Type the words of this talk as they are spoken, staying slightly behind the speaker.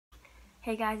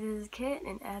Hey guys, this is Kit,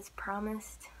 and as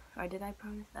promised, or did I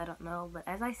promise? I don't know, but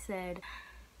as I said,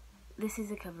 this is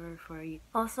a cover for you.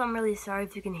 Also, I'm really sorry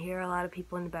if you can hear a lot of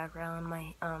people in the background.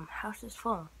 My house is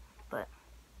full, but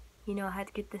you know I had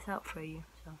to get this out for you,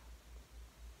 so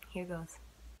here goes.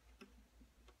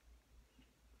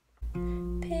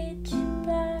 Pitch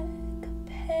black,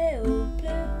 pale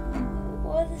blue,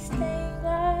 or the stained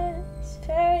glass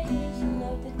variation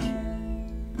of the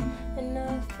truth, and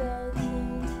I felt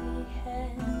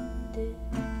empty-handed.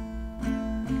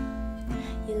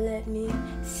 You let me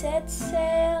set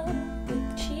sail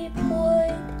with cheap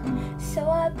wood, so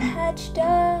I patched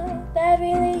up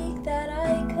every leak that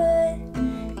I could,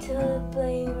 till the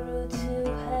blame grew too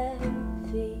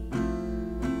heavy.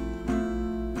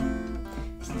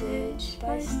 Stitch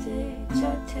by stitch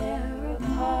I tear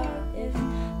apart. If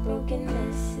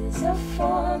brokenness is a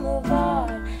form of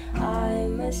art, I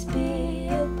must be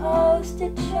a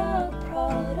postage stamp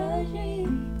prodigy.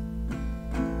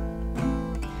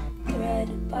 Thread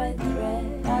by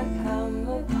thread I come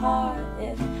apart.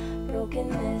 If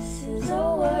brokenness is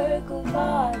a work of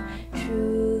art,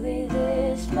 truly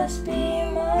this must be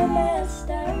my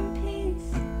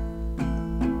masterpiece.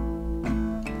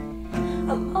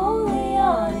 I'm only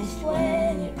honest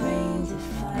when it rains.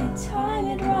 If I time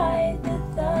it right, the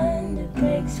thunder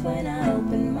breaks when I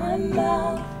open my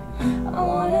mouth. I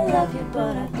wanna love you,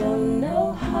 but I don't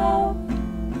know how.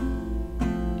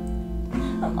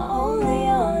 I'm only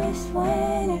honest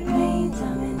when it rains.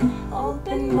 I'm an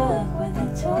open book with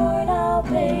a torn out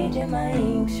page and my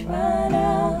ink's run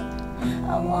out.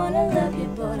 I wanna love you,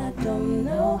 but I don't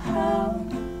know how.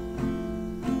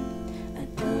 I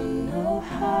don't know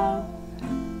how.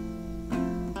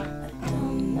 I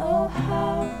don't know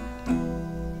how.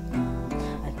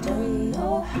 I don't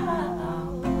know how.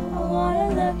 I wanna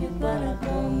love you, but I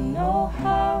don't know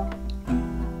how.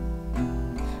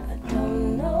 I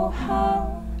don't know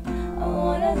how. I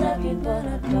wanna love you, but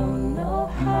I don't know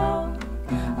how.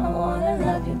 I wanna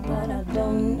love you, but I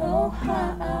don't know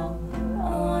how. I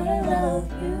wanna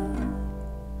love you.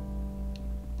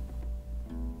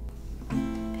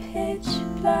 Pitch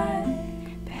black,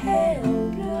 pale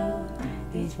blue,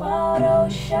 these wild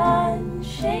oceans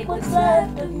shake what's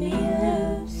left of me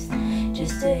loose,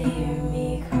 just to hear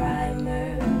me cry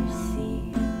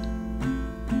mercy.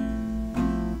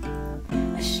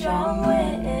 A strong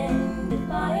wind at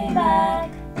my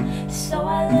back, so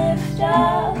I lift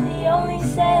up the only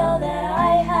sail that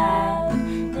I have.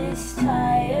 This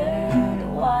tired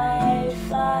white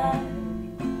flag,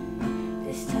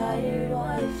 this tired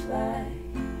white flag,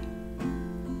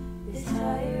 this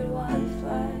tired white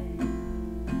flag.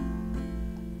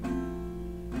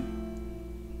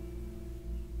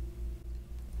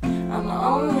 I'm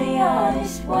only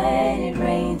honest when it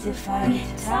rains. If I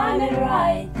time it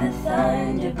right, the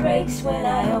thunder breaks when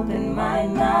I open my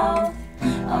mouth.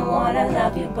 I wanna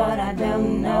love you, but I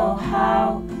don't know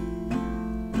how.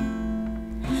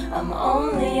 I'm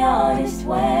only honest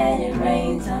when it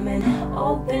rains. I'm an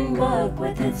open book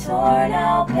with a torn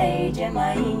out page and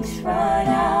my ink's run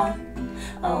out.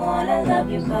 I wanna love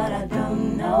you, but I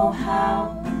don't know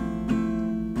how.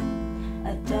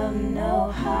 I don't know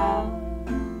how.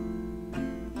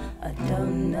 I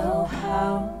don't know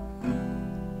how.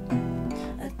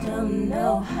 I don't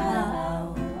know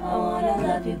how. I wanna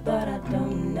love you, but I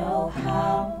don't know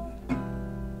how.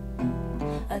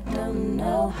 I don't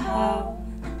know how.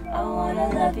 I wanna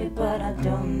love you, but I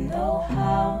don't know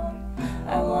how.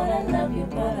 I wanna love you,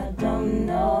 but I don't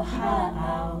know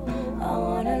how. I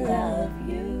wanna love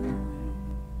you.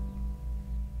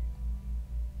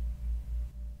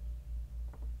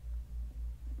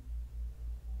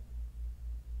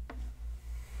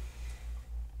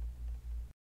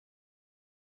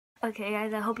 Okay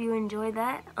guys, I hope you enjoyed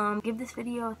that. Give this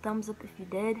video a thumbs up if you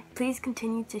did. Please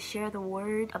continue to share the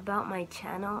word about my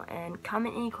channel and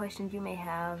comment any questions you may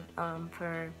have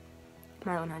for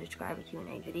my 100 subscriber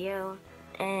Q&A video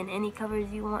and any covers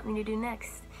you want me to do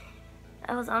next.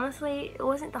 It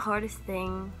wasn't the hardest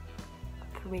thing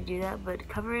for me to do that, but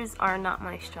covers are not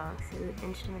my strong suit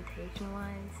instrumentation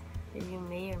wise, as you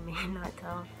may or may not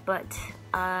tell, but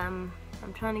I'm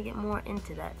trying to get more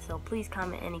into that, so please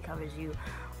comment any covers you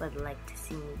would like to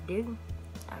see me do.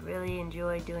 I really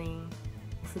enjoy doing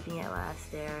Sleeping at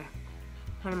Last. They're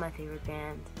one of my favorite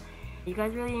bands. You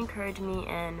guys really encourage me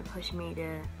and push me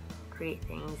to create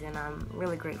things, and I'm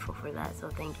really grateful for that, so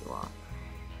thank you all.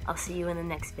 I'll see you in the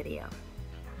next video.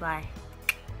 Bye.